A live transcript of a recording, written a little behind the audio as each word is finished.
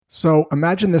So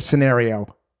imagine this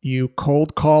scenario. You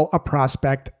cold call a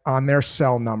prospect on their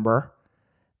cell number,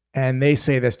 and they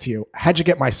say this to you: "How'd you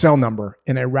get my cell number?"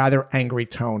 in a rather angry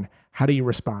tone. How do you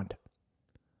respond?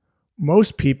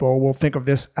 Most people will think of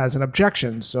this as an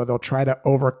objection, so they'll try to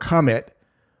overcome it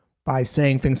by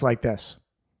saying things like this: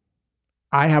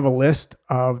 "I have a list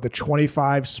of the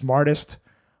 25 smartest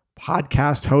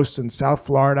podcast hosts in South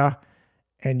Florida,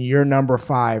 and you're number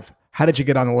 5. How did you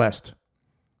get on the list?"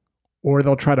 Or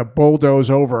they'll try to bulldoze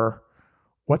over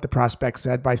what the prospect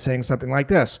said by saying something like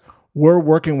this: "We're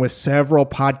working with several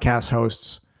podcast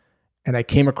hosts, and I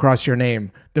came across your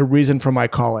name. The reason for my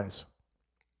call is."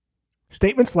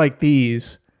 Statements like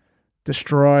these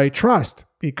destroy trust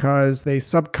because they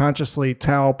subconsciously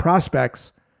tell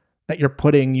prospects that you're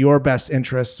putting your best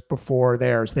interests before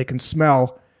theirs. They can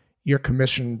smell your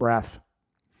commission breath.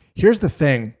 Here's the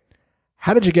thing: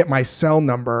 "How did you get my cell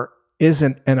number?"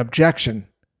 isn't an objection.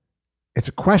 It's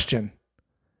a question.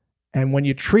 And when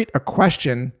you treat a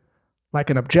question like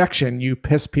an objection, you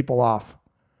piss people off.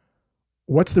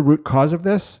 What's the root cause of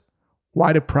this?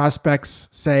 Why do prospects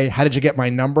say, "How did you get my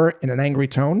number?" in an angry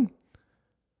tone?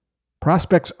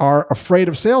 Prospects are afraid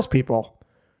of salespeople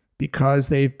because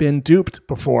they've been duped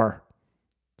before.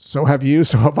 So have you,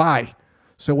 so have I.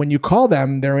 So when you call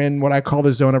them, they're in what I call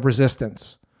the zone of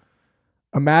resistance.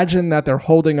 Imagine that they're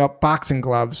holding up boxing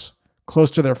gloves close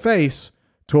to their face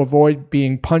to avoid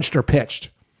being punched or pitched.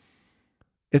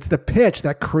 It's the pitch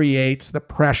that creates the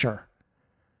pressure.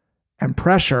 And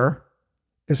pressure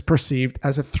is perceived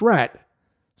as a threat.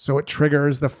 So it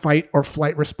triggers the fight or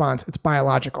flight response. It's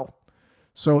biological.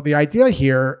 So the idea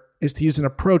here is to use an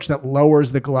approach that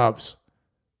lowers the gloves.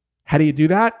 How do you do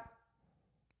that?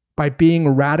 By being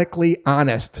radically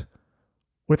honest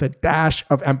with a dash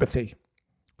of empathy.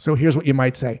 So here's what you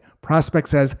might say. Prospect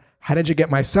says, "How did you get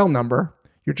my cell number?"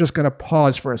 You're just going to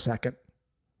pause for a second.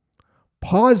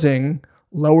 Pausing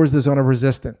lowers the zone of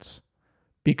resistance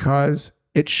because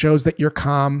it shows that you're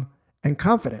calm and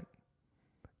confident.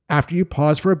 After you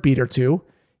pause for a beat or two,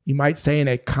 you might say in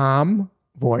a calm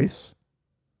voice,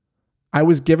 "I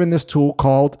was given this tool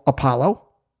called Apollo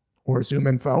or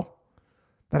ZoomInfo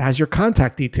that has your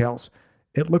contact details.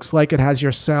 It looks like it has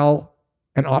your cell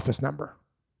and office number."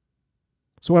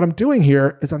 So what I'm doing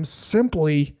here is I'm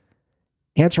simply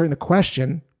answering the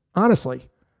question honestly.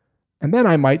 And then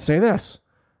I might say this: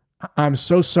 "I'm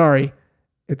so sorry.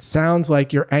 It sounds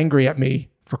like you're angry at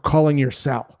me for calling your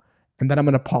cell." And then I'm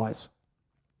going to pause.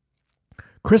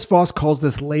 Chris Voss calls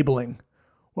this labeling.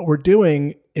 What we're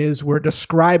doing is we're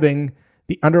describing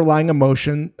the underlying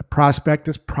emotion the prospect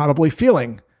is probably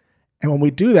feeling. And when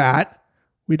we do that,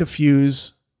 we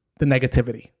diffuse the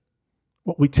negativity.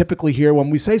 What we typically hear when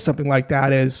we say something like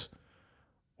that is,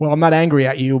 "Well, I'm not angry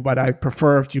at you, but I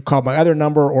prefer if you call my other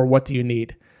number," or "What do you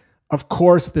need?" Of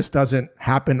course, this doesn't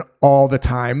happen all the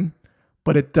time,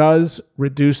 but it does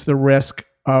reduce the risk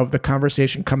of the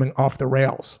conversation coming off the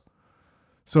rails.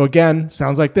 So again,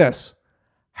 sounds like this: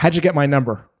 "How'd you get my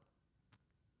number?"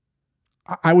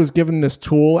 "I was given this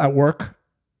tool at work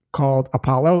called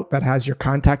Apollo that has your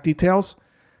contact details.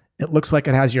 It looks like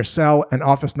it has your cell and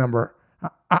office number.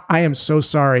 I am so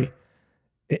sorry.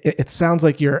 It sounds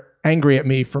like you're angry at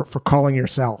me for calling your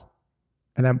cell."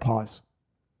 And then pause.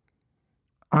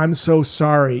 "I'm so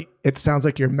sorry. It sounds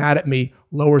like you're mad at me,"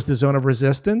 lowers the zone of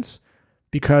resistance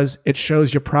because it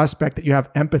shows your prospect that you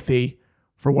have empathy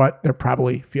for what they're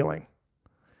probably feeling.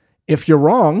 If you're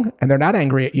wrong and they're not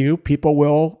angry at you, people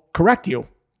will correct you.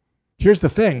 Here's the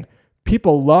thing: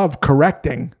 people love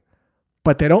correcting,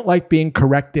 but they don't like being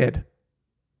corrected.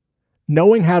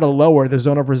 Knowing how to lower the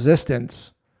zone of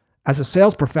resistance as a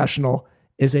sales professional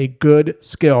is a good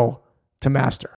skill to master.